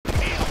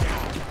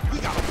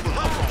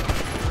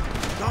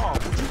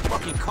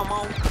fucking come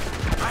on?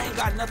 I ain't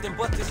got nothing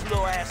but this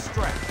little ass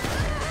strap.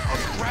 A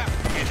strap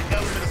and an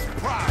element of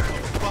surprise,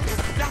 motherfucker.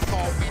 That's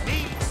all we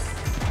need.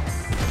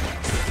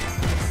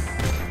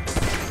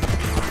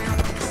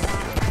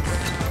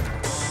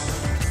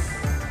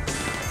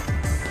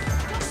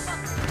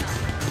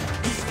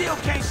 You still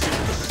can't shoot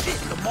for shit,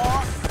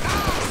 Lamar.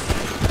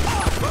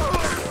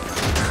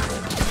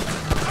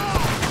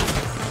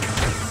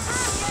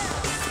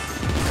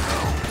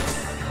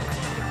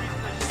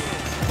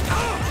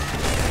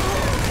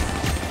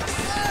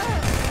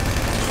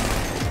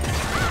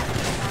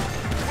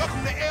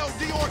 Welcome to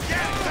LD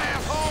Organics,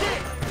 asshole.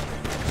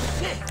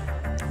 Shit!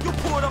 You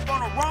pulled up on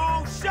the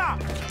wrong shop.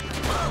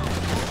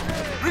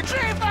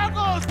 Retreat,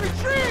 Falcons!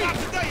 Retreat! Not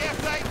today,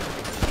 S.A.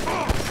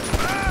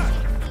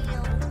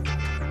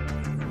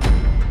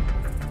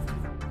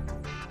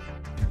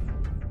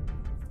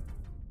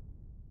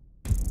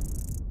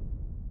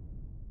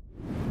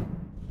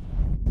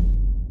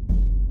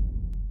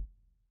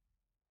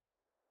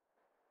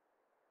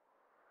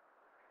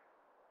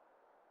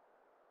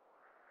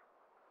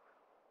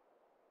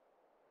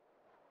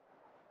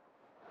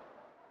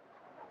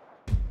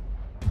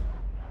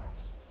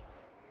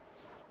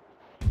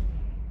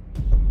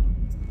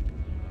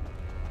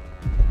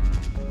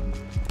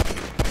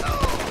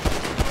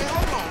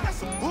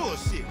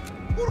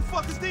 Who the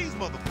fuck is these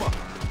motherfuckers?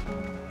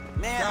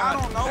 Man, I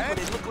don't know, but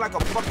it looked like a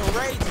fucking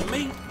raid to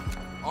me.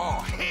 Oh,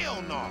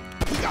 hell no.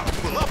 We gotta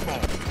pull up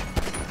on them.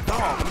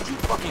 Dog, would you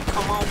fucking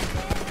come on?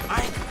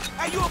 I ain't...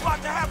 Hey, you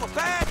about to have a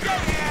bad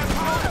day,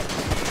 asshole!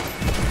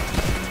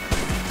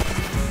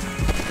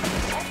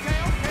 Okay,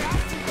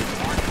 I'll see you.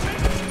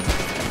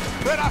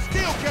 But I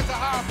still catch a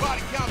higher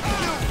body count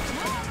than you.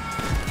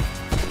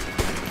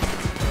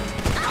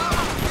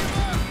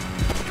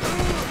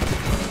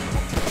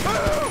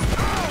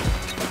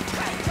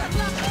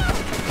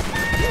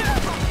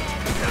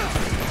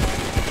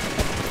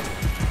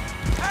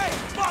 Hey,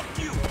 fuck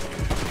you!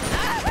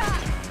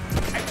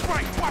 Hey,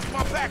 Frank, watch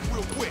my back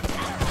real quick.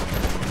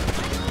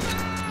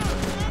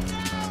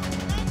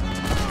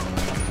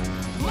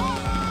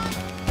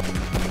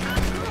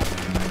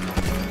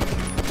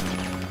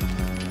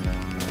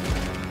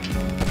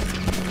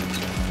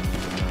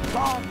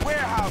 Wrong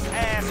warehouse,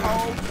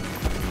 asshole!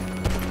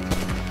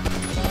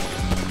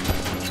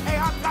 Hey, I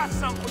got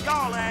something for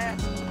y'all, ass.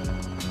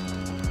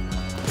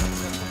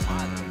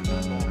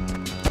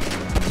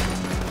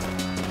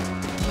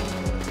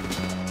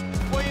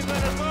 Where you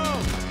gonna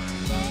move?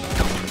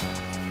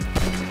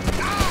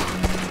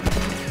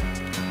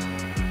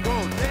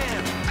 Oh,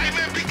 damn. Hey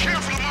man, be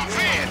careful of my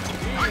van.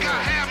 I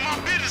got half my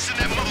business in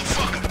that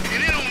motherfucker,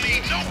 and it don't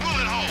need no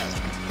bullet hole.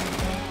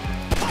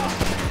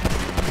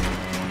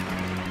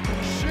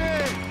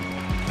 Shit.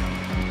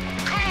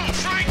 Come on,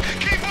 Frank,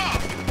 keep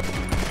up.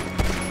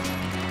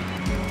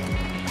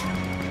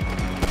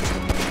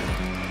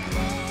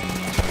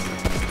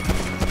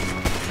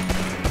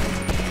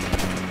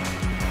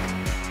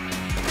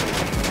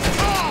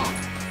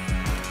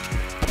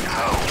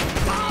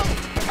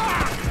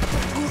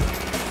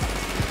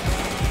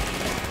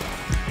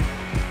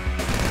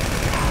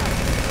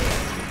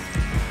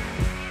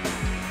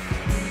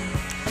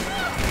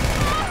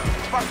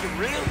 Fucking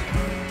real?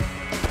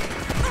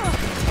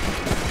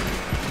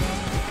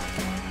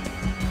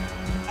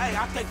 Hey,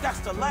 I think that's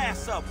the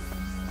last of them.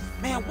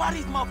 Man, why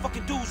these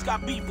motherfucking dudes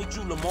got beef with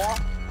you, Lamar?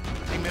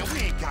 Hey, man,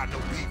 we ain't got no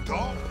beef,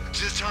 dog.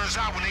 Just turns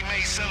out when they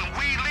made selling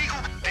weed legal,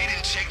 they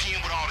didn't check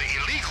in with all the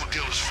illegal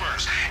dealers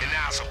first. And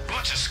now it's a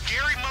bunch of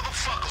scary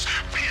motherfuckers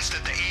pissed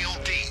at the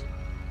LD.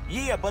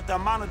 Yeah, but the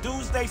amount of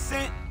dudes they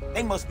sent,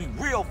 they must be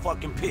real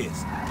fucking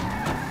pissed.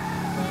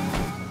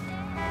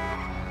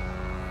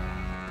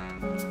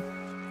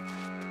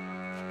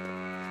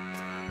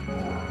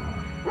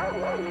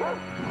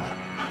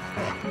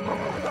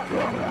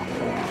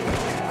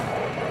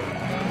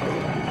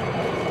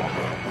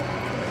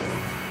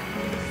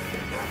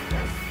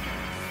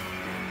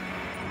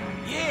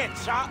 Yeah,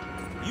 Chop,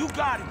 you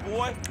got it,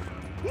 boy.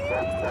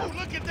 Ooh,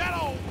 look at that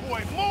old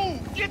boy.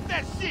 Move! Get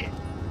that shit!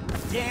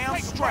 Damn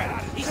Take straight. him right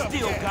out of He the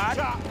still tough got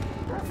gas,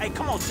 it. Hey,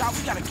 come on, Chop,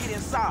 we gotta get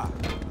inside.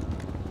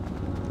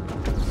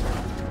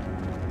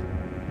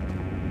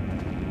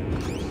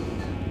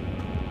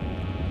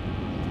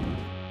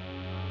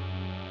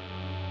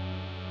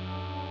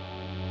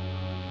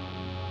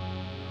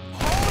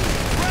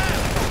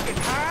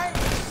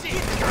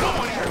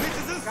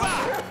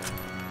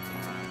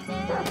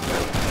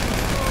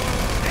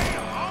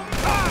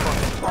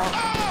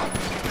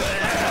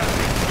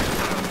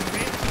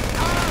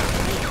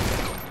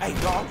 Hey,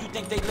 dog, you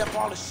think they left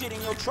all the shit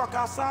in your truck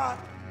outside?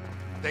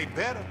 They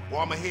better,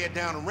 or I'ma head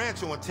down to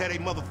Rancho and tear they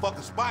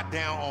motherfucking spot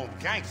down on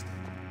gangster.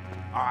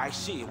 All right,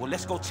 shit, well,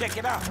 let's go check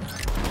it out.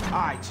 All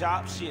right,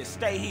 Chop, shit,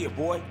 stay here,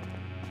 boy.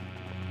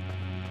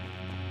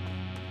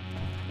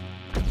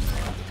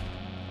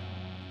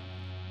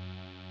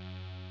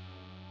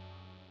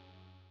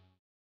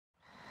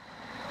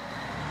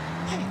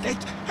 Hey,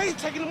 they ain't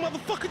taking the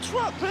motherfucking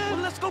truck, man.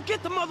 Well, let's go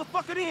get the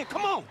motherfucker then,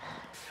 come on.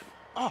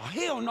 Oh,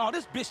 hell no,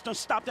 this bitch done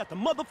stopped at the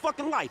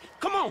motherfucking light.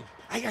 Come on.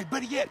 Hey,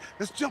 better yet,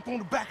 let's jump on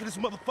the back of this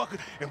motherfucker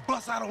and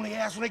bust out on their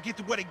ass when they get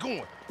to where they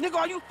going. Nigga,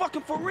 are you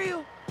fucking for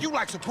real? You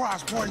like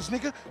surprise parties,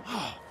 nigga?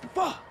 Oh,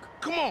 fuck.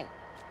 Come on.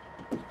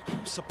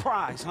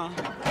 Surprise, huh?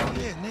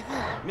 Yeah,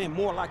 nigga. Man,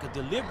 more like a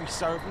delivery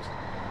service.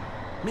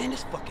 Man,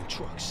 this fucking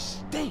truck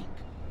stink.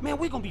 Man,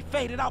 we gonna be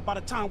faded out by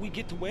the time we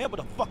get to wherever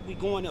the fuck we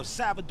going, El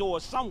Salvador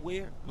or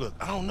somewhere. Look,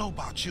 I don't know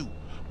about you,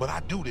 but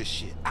I do this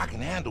shit. I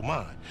can handle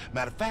mine.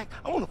 Matter of fact,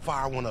 I want to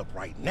fire one up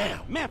right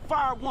now. Man,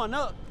 fire one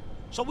up.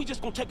 So we just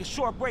gonna take a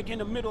short break in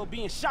the middle of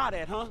being shot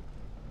at, huh?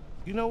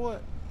 You know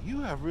what?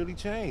 You have really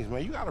changed,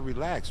 man. You gotta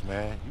relax,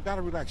 man. You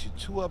gotta relax. You're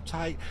too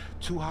uptight,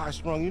 too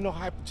high-strung. You know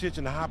hypertension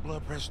and high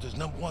blood pressure is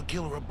 #1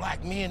 killer of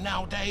black men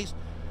nowadays.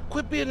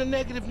 Quit being a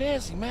negative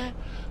Nancy, man.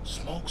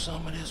 Smoke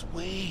some of this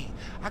weed.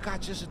 I got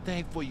just a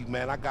thing for you,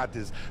 man. I got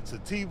this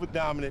Sativa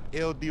Dominant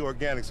LD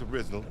Organics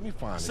Original. Let me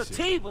find this shit.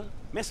 Sativa?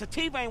 Man,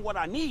 Sativa ain't what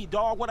I need,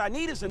 dog. What I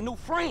need is a new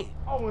friend.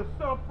 Oh, and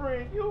some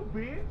friend you,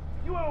 bitch.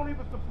 You don't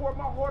even support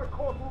my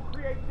horticultural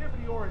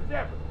creativity or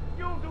endeavor.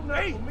 You don't do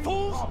nothing Hey, for me.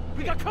 fools! Oh, We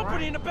shit, got company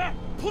right? in the back.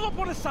 Pull up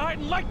on the side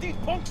and light these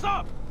punks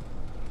up.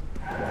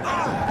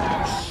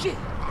 Oh, shit.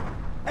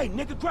 Hey,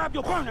 nigga, grab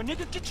your burner,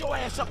 nigga. Get your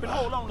ass up and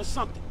hold on to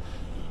something.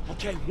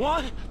 Okay,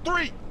 1,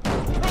 3.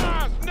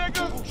 Surprise,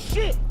 nigga! Oh,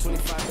 shit.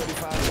 25,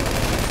 35.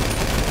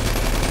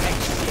 Hey,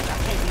 shit, I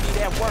can't believe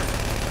that worked.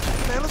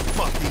 Man, let's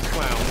fuck these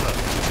clowns up.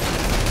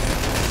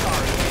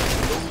 Sorry, ass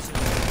loser.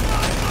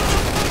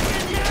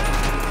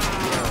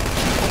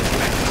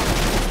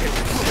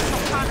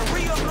 Some kind of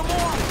real no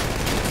more.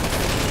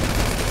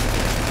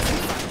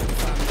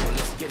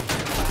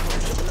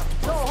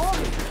 Yo,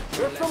 homie,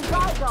 there's some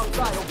guys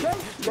outside, okay?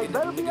 They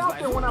better be out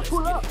there when I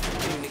pull up.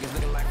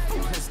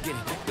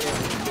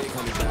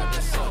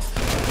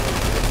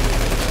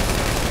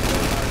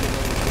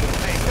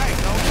 Hey, thanks,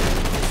 no?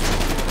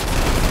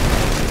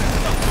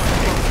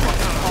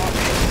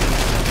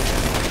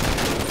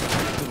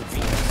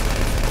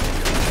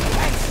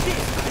 Hey,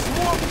 shit, there's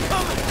more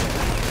coming.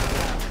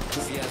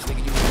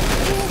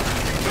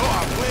 You know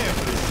I'm playing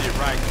for this shit,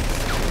 right?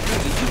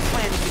 Nigga, you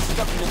plan to get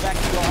stuck in the back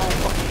of your own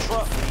fucking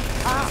truck?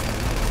 How?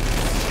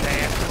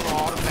 Stand for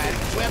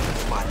automatic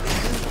weapons, my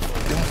nigga.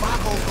 Them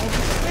vagos gonna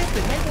be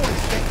slipping. They won't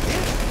expect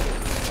this.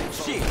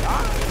 Shit,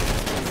 huh?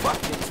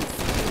 Fuck it.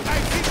 Hey,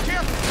 be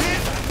careful,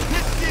 bitch.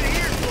 This shit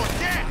here is your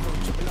dad.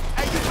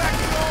 Hey, you back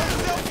to your old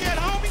self yet,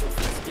 homie?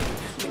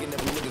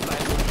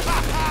 Ha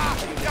ha!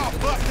 Y'all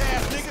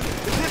bust-ass niggas.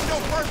 Is this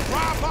your first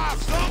drive-by or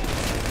something?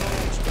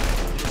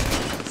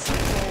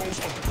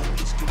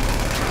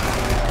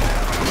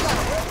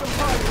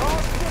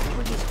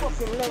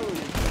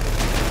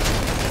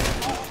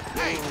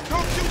 Hey,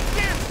 don't you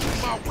dare shoot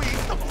my weed.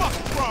 What the fuck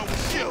is wrong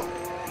with you?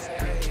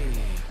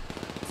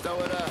 Throw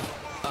it up,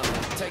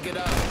 take it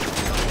up,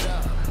 fuck it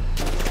up,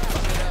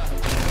 fuck it up.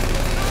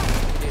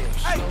 Yeah,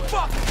 Hey,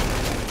 fuck!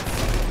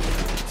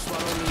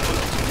 swallow me,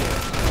 yeah,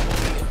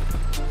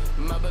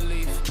 my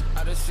belief, I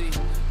just see,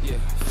 yeah,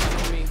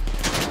 follow me.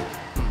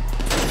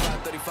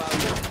 35,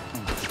 35,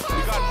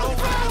 You got no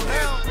record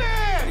now?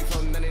 Yeah!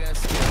 34, none of that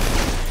shit.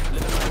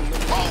 Living like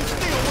million. Hold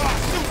still while I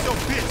shoot your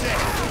bitch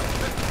ass.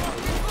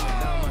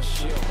 Down my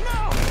shield.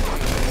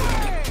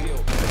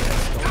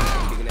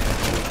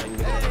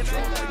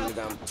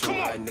 Come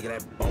on.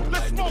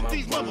 Let's smoke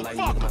these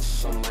motherfuckers.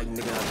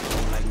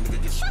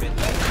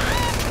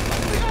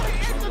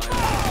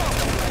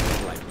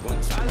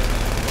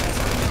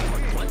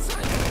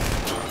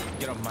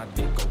 Get off my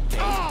dick, okay?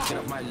 Get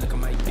off my look at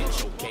my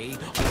bitch, okay?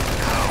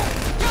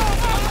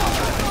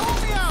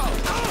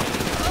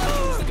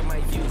 Look at my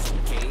views,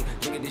 okay?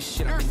 Look at this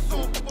shit I can do,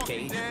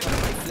 okay? Look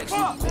at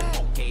my flex,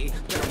 okay?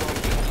 Better won't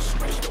get you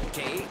stretched,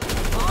 okay?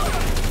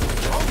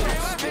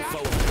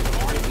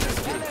 Let's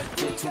get it.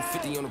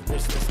 250 on the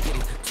wrist, let's get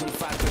it.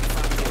 25,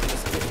 35, yeah,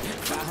 let's get it.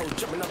 5 hoes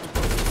jumping up the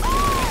post,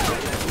 let's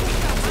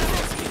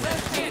get it.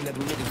 And them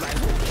niggas like,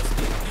 let's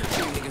get it.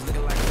 Them niggas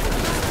looking like,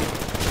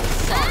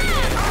 sorry,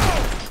 yeah.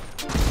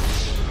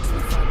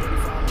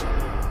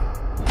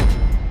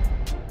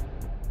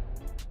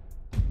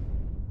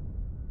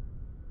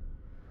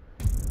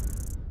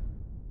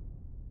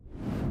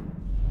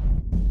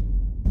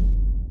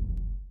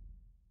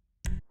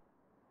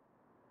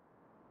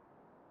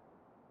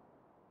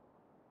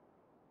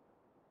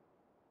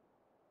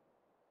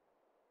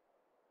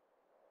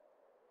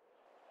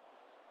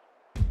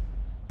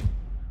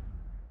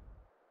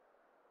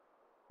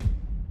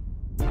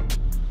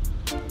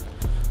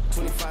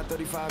 25,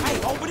 35. Hey,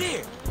 over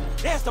there!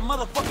 There's the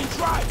motherfucking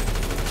driver!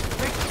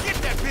 Hey, get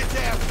that bitch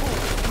ass fool.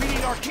 We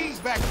need our keys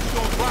back if you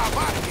gonna drive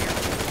out of here.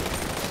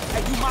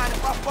 Hey, you mind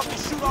if I fucking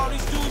shoot all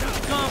these dudes with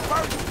the gun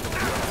first?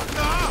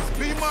 Nah,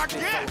 be my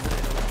guest.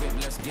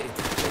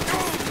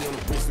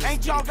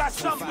 Ain't y'all got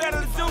something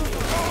better to do?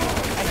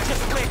 Hey,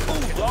 just play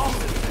cool, dog.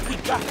 We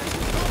got it.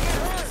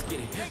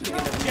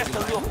 Just a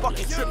little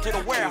fucking trip to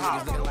the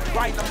warehouse.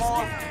 Right,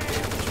 Lamar?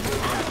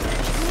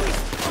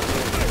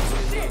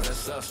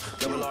 That's us.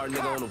 Double R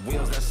nigga on the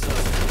wheels, that's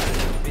us.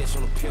 Bitch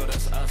on the pill,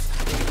 that's us.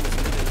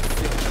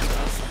 Nigga,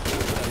 that's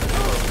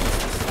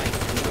us.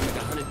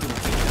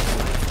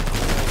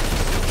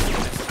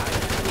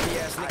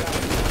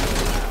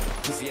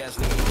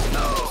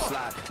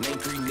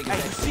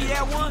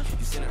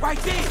 Right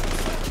there!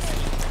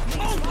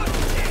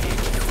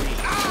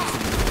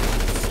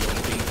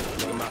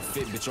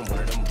 Fit, bitch, I'm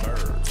one of them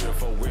birds. 3 or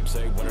 4 whips,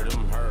 ain't one of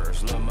them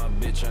hers. Love my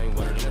bitch, ain't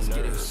one of them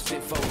nerds.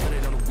 Spit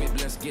 400 on the whip,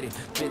 let's get it.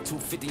 Spit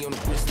 250 on the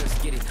wrist, let's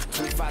get it.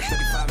 25,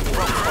 35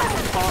 minutes.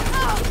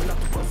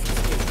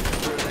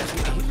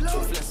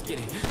 Let's get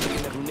it.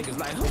 Looking at them niggas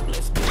like, who?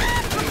 Let's get it.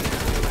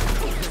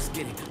 Let's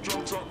get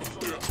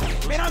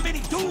it. Man, how many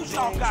dudes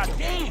y'all got?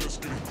 Damn!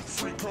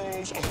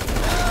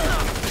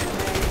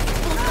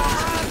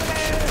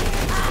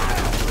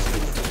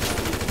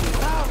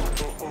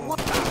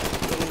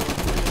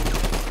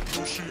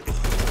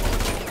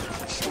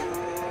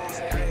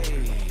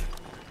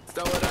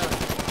 Throw it up,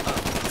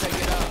 take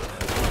it up,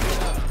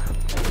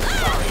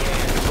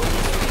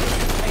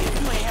 Hey,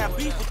 if you ain't have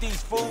beef with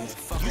these fools,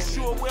 you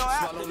sure will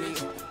after me,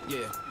 this.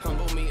 yeah,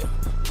 humble me,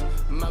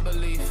 my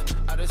belief,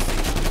 I just see,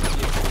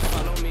 yeah,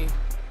 follow me,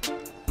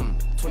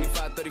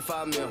 25,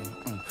 35 mil,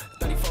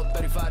 34,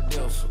 35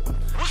 deals,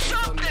 What's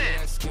up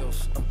then?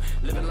 skills,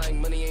 living like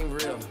money ain't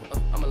real,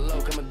 I'm a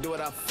loc, I'ma do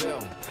what I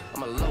feel,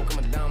 I'm a loc,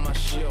 I'ma down my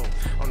shield,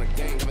 on the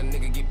gang, if a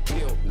nigga get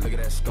peeled, look at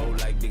that skull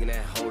like, digging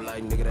that hole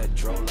like, nigga that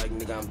dro like,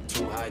 nigga I'm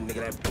too high,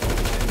 nigga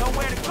that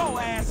Nowhere to go,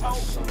 asshole.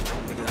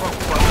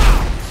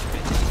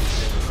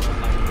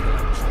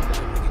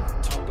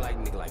 talk like,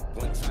 nigga like,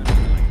 one time,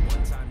 nigga like,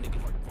 one time,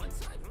 nigga like, one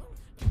time.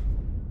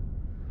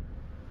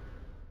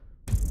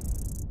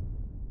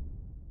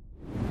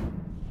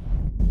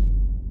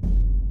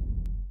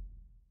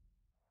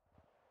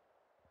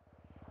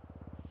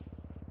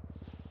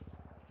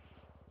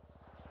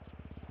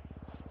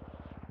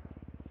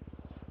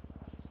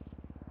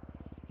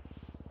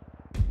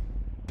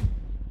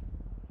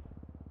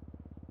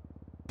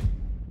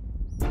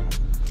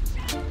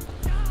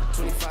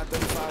 25,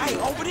 35. Hey,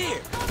 over there.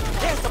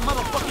 There's the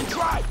motherfucking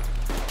driver.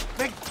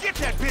 Then get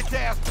that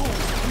bitch-ass fool.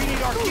 We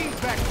need our keys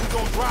back if we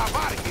gonna drive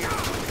out of here.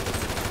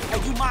 Hey,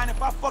 you mind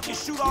if I fucking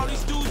shoot all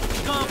these dudes with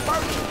the gun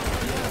first?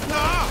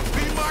 Nah,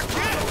 be my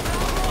kid.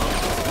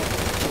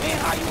 Man,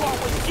 how you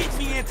always get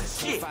me into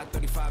shit?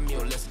 35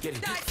 mil, let's get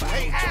it.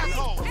 Hey,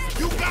 asshole,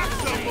 you got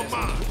some of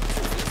mine.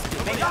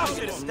 Man, y'all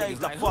should've stayed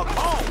the fuck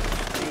home.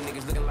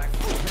 Niggas looking like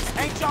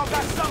Ain't y'all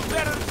got something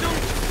better to do?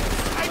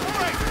 Hey,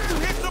 Frank, you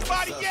hit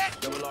somebody yet?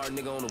 double R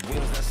nigga on the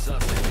wheels, that's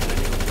us.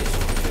 Nigga bitch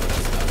on the field,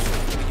 that's us.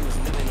 Nigga you was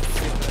never in the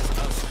field, that's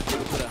us.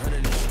 Nigga put 100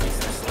 in the streets,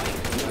 that's light.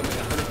 Nigga make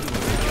 100 do the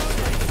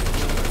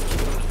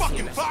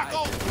Fucking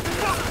Paco,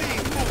 fuck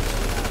these fools.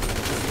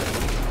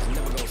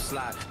 never gon'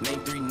 slide.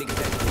 Name 3 niggas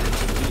that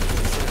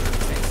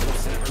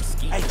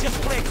Hey, just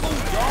play it cool,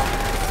 y'all.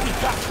 We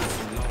got this.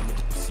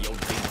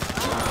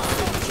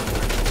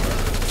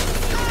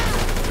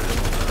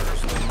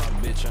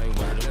 Bitch, I ain't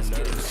one of them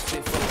nerds.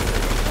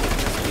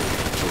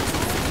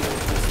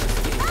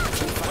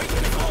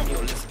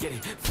 Let's get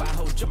it. 5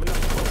 hoes jumping up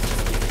the boat.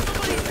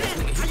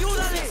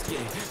 Let's get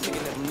it.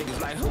 Looking at them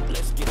niggas like, who?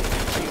 Let's get it.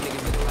 3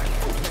 niggas looking like,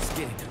 who? Let's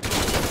get it.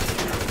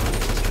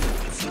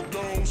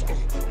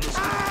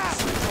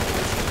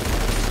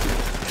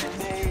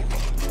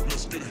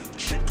 Let's get it.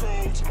 She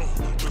codes,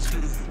 let's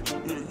get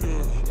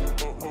it.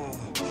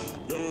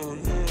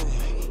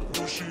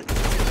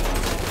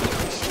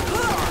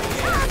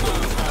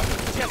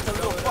 Just a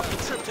little fucking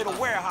trip to the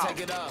warehouse.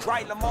 Take it up.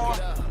 Right, Lamar?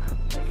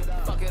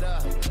 Fuck it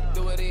up.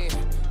 Do it in.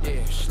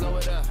 Yeah, slow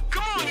it up.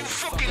 Come on, you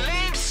fucking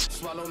lames!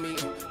 Swallow me,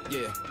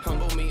 yeah,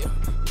 humble me,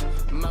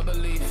 my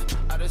belief,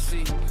 I just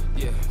see,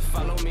 yeah,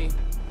 follow me.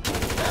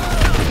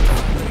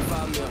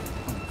 35 mil,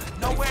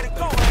 Nowhere to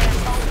go,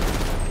 asshole.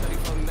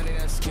 34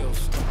 million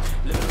skills,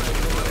 living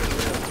like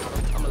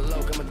real. I'm a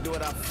loc, I'ma do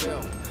what I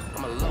feel.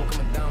 I'm a loc,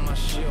 I'ma down my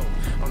shield.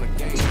 On the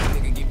game,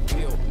 nigga get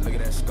peeled. Look at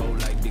that skull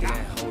like, digging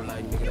that hole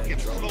like, nigga that Get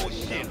dro slow like, as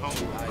shit, nigga,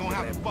 homie. I'm You gonna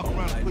have to fuck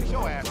around and put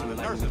your ass in the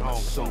nursing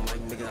home soon.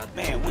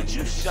 Man, would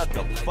you shut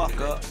the fuck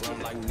up?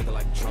 Drum like nigga,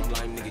 like drum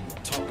like nigga, you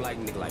talk like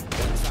nigga, like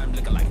one time,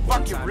 nigga, like one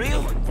Fuck you time,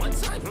 real? nigga, like one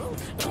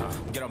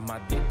time. Get off my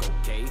dick,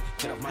 okay?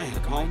 Get off my Man,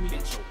 dick, my homie,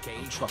 bitch, okay?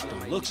 truck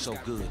don't look so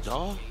good,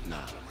 dawg. Nah,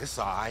 it's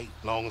all right.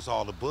 Long as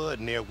all the bud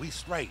in there, we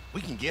straight.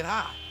 We can get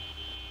high.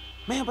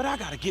 Man, but I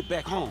gotta get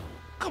back home.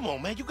 Come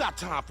on, man. You got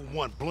time for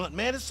one blunt,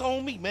 man. It's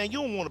on me, man.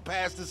 You don't want to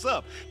pass this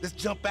up. Let's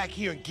jump back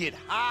here and get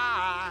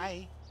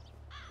high.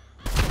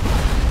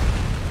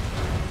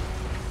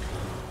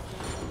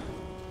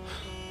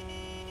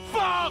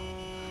 Fuck!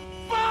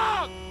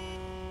 Fuck!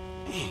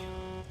 Damn.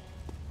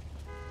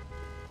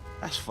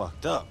 That's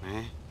fucked up,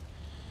 man.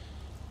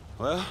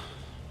 Well,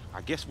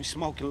 I guess we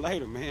smoking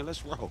later, man.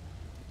 Let's roll.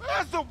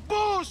 That's some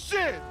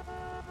bullshit!